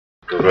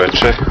Dobro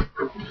večer.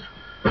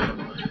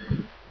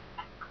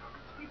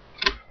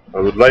 I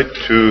would like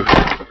to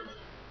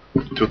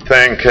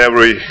thank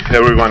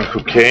everyone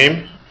who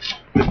came,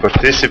 the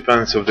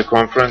participants of the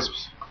conference,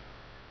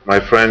 my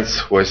friends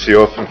who I see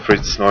often,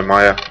 Fritz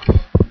Neumeier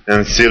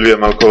and Silvia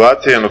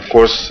Malcolati, and of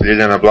course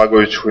Ljiljana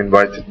Blagović, who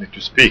invited me to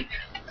speak.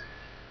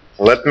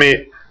 Let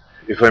me,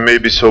 if I may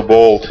be so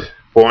bold,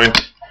 point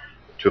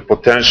to a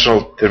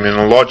potential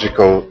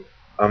terminological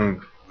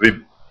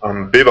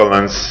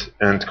ambivalence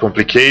and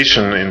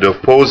complication in the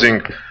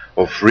opposing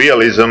of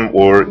realism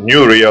or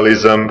new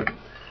realism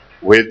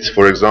with,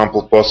 for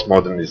example,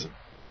 postmodernism.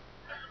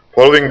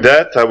 Following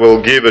that, I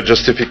will give a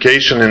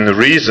justification and a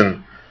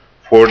reason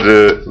for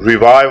the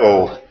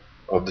revival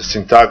of the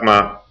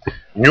syntagma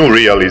new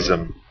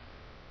realism.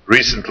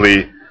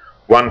 Recently,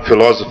 one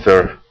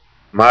philosopher,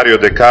 Mario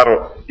De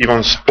Caro,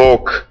 even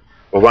spoke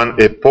of an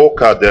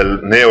epoca del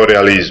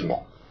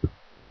neorealismo.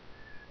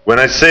 When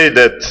I say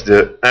that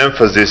the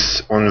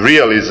emphasis on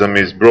realism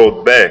is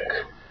brought back,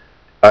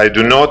 I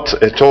do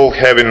not at all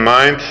have in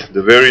mind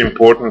the very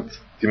important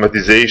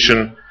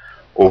thematization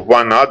of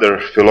one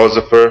other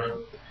philosopher,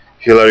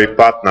 Hilary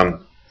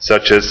Putnam,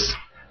 such as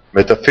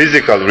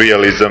metaphysical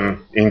realism,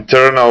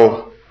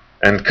 internal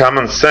and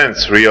common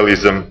sense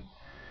realism,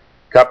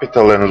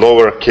 capital and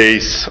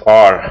lowercase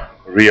r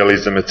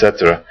realism,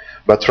 etc.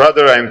 But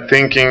rather I'm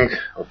thinking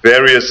of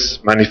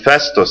various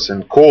manifestos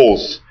and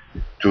calls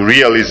to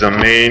realism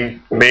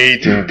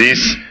made in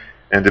this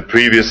and the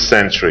previous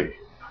century.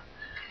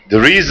 The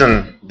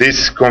reason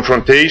this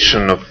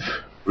confrontation of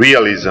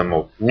realism,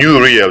 of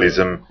new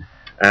realism,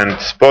 and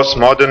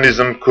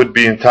postmodernism could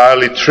be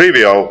entirely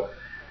trivial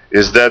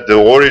is that the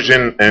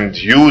origin and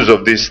use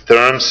of these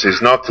terms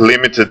is not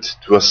limited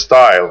to a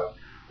style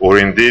or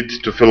indeed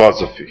to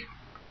philosophy.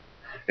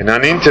 In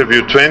an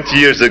interview 20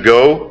 years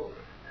ago,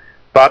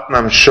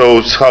 Putnam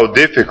shows how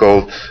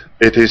difficult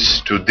it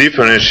is to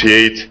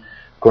differentiate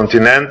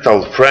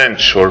continental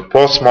French or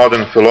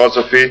postmodern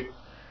philosophy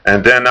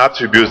and then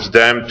attributes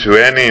them to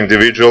any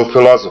individual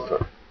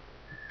philosopher.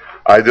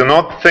 I do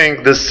not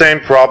think the same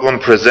problem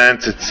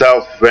presents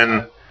itself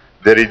when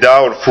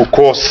Derrida or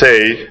Foucault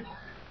say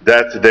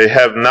that they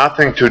have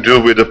nothing to do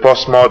with the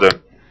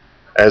postmodern,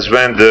 as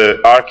when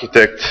the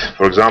architect,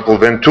 for example,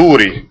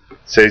 Venturi,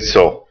 says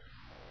so.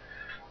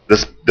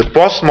 The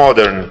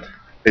postmodern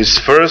is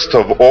first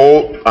of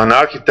all an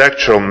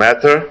architectural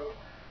matter,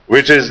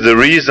 which is the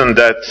reason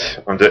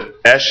that on the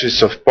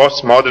ashes of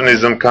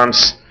postmodernism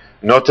comes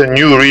not a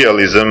new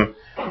realism,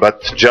 but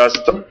just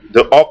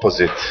the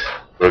opposite.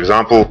 For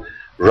example,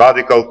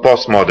 radical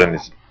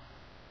postmodernism.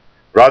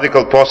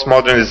 Radical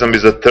postmodernism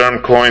is a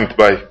term coined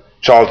by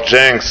Charles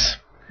Jencks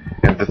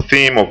and the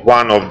theme of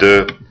one of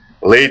the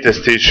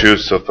latest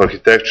issues of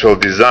architectural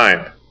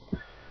design.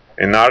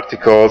 In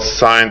articles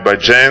signed by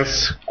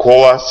Jencks,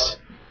 Colas,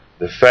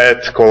 the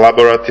FED,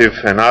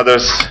 Collaborative and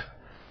others,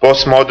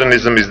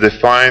 postmodernism is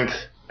defined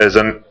as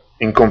an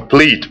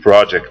incomplete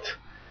project,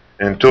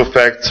 and two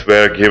facts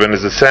were given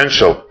as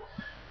essential.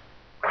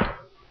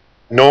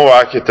 No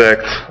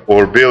architect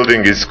or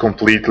building is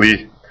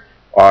completely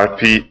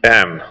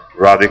RPM,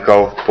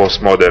 radical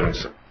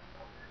postmodernism.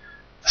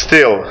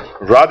 Still,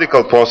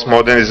 radical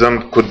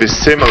postmodernism could be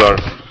similar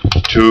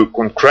to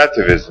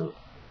concretivism,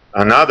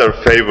 another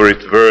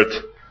favorite word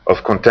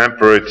of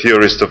contemporary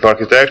theorists of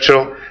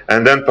architecture,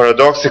 and then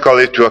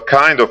paradoxically to a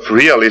kind of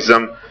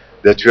realism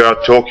that we are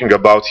talking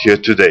about here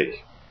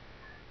today.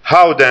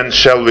 How then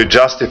shall we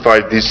justify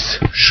this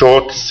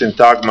short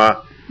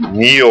syntagma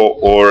neo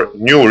or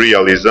new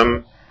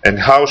realism, and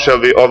how shall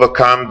we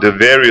overcome the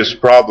various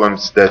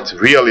problems that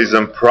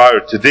realism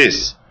prior to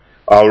this,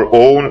 our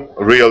own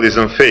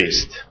realism,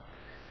 faced?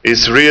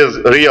 Is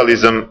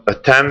realism a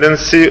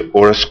tendency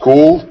or a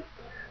school?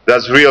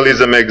 Does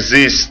realism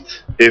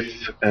exist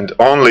if and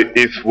only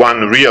if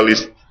one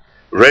realist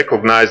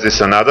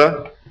recognizes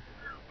another?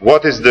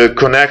 What is the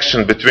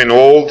connection between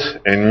old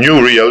and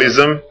new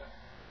realism?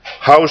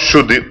 How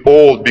should the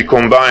old be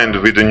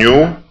combined with the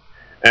new?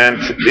 And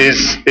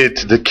is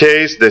it the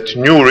case that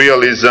new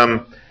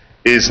realism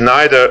is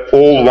neither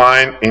old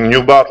wine in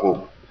new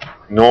bottle,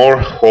 nor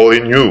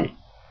wholly new?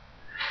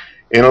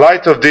 In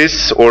light of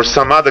this or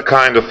some other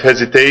kind of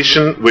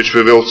hesitation, which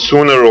we will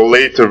sooner or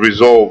later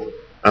resolve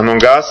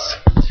among us,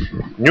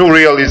 new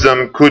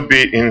realism could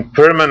be in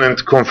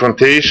permanent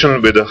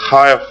confrontation with a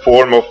higher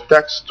form of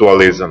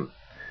textualism,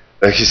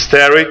 a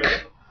hysteric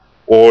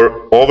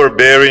or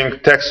overbearing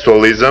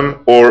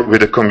textualism, or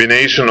with a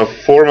combination of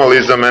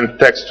formalism and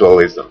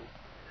textualism.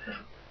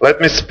 Let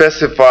me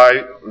specify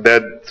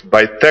that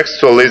by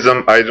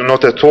textualism I do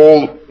not at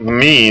all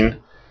mean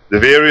the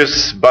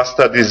various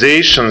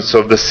bastardizations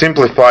of the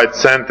simplified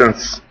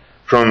sentence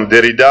from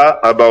Derrida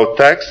about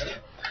text,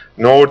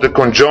 nor the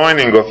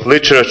conjoining of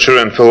literature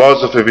and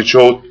philosophy which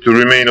ought to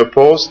remain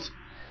opposed,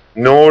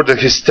 nor the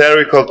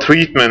hysterical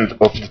treatment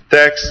of the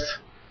text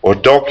or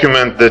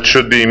document that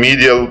should be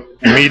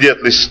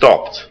immediately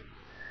stopped.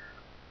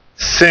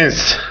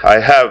 Since I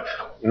have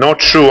no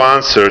true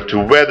answer to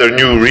whether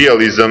new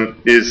realism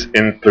is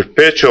in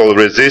perpetual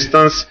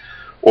resistance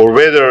or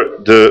whether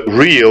the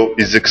real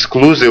is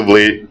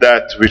exclusively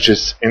that which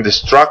is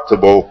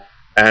indestructible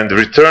and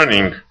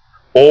returning,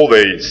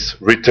 always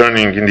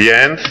returning in the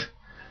end.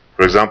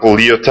 For example,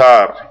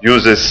 Lyotard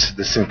uses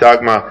the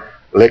syntagma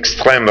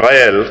l'extrême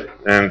réel,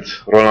 and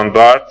Roland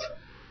Barthes,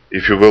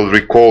 if you will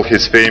recall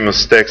his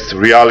famous text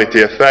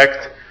Reality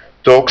Effect,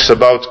 talks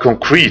about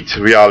concrete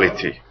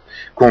reality.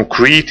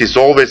 Concrete is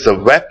always a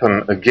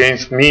weapon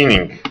against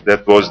meaning.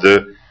 That was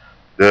the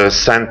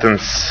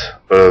sentence,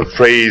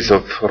 phrase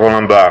of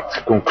Roland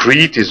Barthes.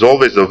 Concrete is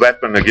always a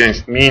weapon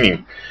against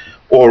meaning.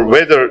 Or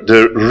whether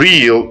the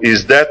real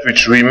is that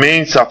which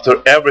remains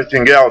after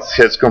everything else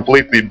has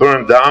completely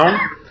burned down.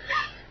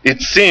 It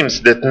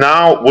seems that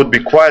now would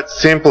be quite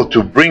simple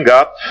to bring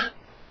up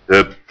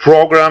the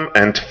program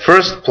and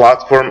first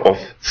platform of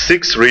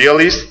 6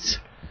 realists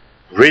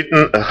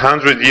written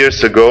 100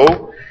 years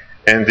ago,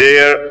 and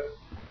their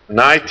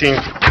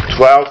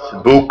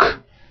 1912 book,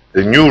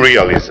 The New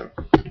Realism.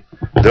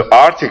 The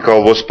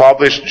article was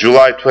published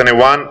July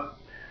 21,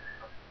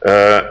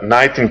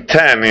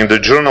 1910 in the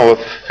Journal of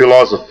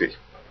Philosophy.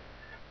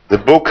 The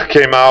book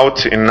came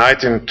out in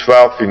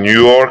 1912 in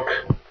New York,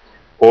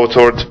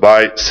 authored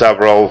by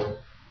several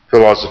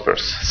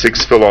philosophers,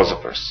 6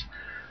 philosophers.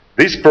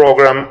 This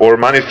program or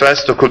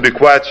manifesto could be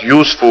quite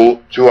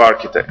useful to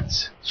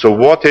architects. So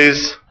what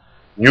is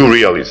New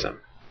Realism?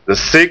 The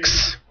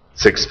six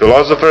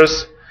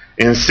philosophers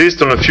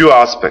insist on a few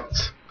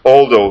aspects.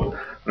 Although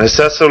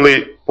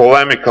necessarily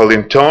polemical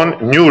in tone,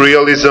 New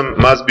Realism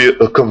must be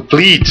a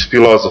complete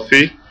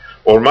philosophy,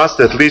 or must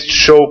at least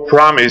show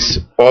promise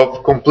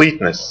of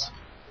completeness.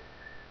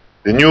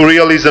 The New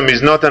Realism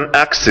is not an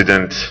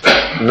accident,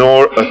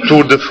 nor a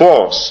tour de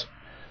force,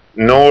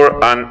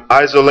 nor an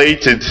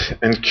isolated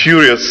and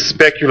curious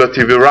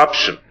speculative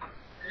eruption.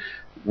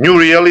 New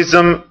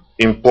Realism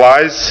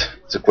implies,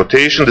 it's a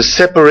quotation, the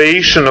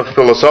separation of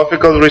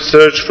philosophical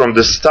research from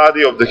the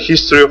study of the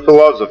history of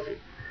philosophy.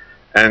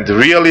 And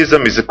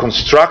realism is a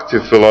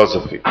constructive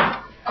philosophy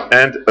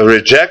and a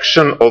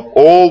rejection of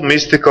all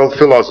mystical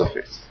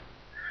philosophies.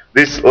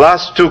 These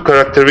last 2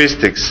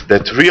 characteristics,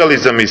 that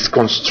realism is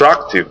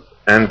constructive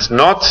and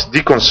not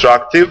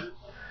deconstructive,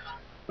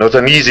 not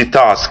an easy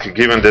task,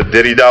 given that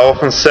Derrida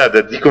often said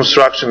that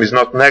deconstruction is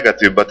not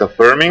negative but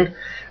affirming,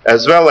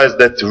 as well as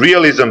that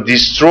realism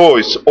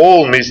destroys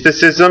all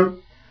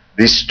mysticism.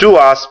 These 2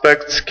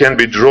 aspects can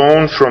be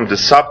drawn from the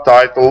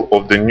subtitle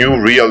of the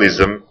New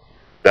Realism,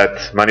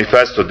 that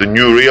manifesto, the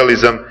New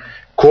Realism,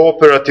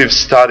 Cooperative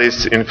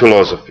Studies in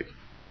Philosophy.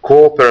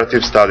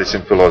 Cooperative Studies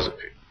in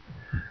Philosophy.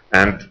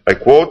 And I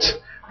quote,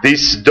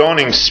 "This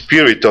dawning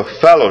spirit of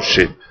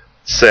fellowship,"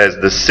 says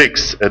the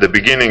 6 at the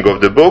beginning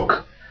of the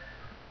book,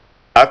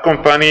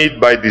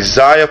 "accompanied by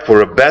desire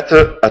for a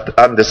better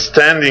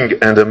understanding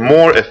and a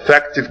more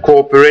effective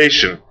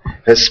cooperation,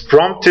 has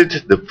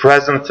prompted the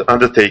present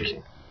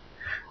undertaking.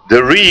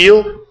 The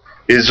real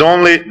is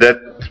only that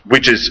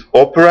which is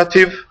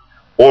operative,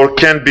 or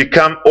can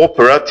become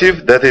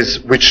operative, that is,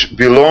 which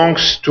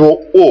belongs to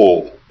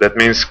all." That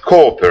means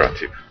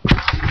cooperative.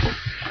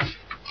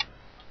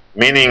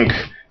 Meaning,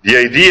 the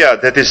idea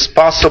that it's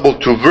possible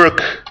to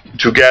work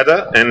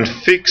together and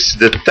fix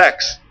the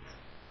text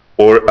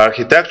or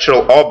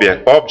architectural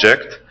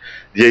object,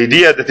 the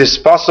idea that it's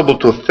possible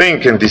to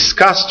think and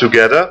discuss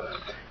together,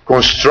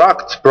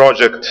 construct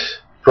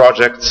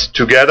projects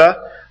together,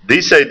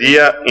 this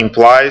idea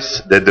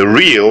implies that the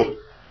real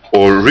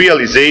or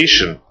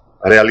realization,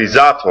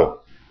 realisator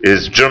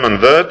is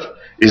German word,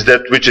 is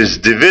that which is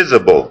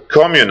divisible,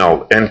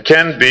 communal, and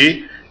can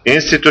be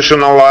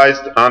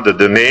institutionalized under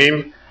the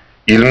name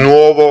Il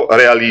Nuovo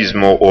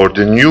Realismo, or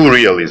the New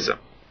Realism.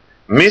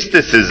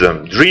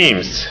 Mysticism,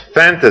 dreams,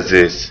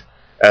 fantasies,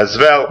 as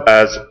well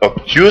as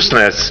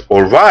obtuseness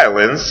or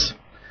violence,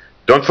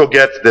 don't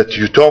forget that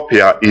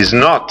utopia is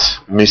not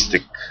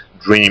mystic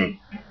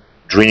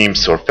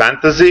dreams or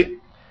fantasy,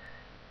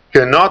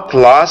 cannot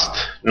last,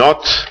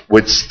 not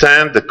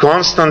withstand the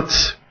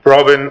constant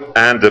probing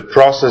and the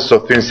process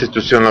of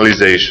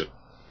institutionalization.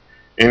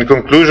 In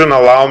conclusion,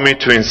 allow me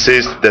to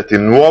insist that Il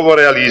Nuovo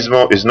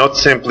Realismo is not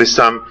simply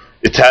some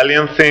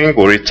Italian thing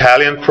or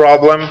Italian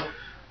problem.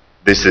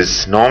 This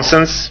is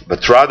nonsense,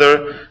 but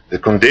rather the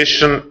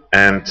condition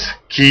and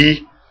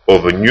key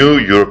of a new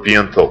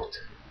European thought.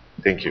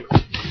 Thank you.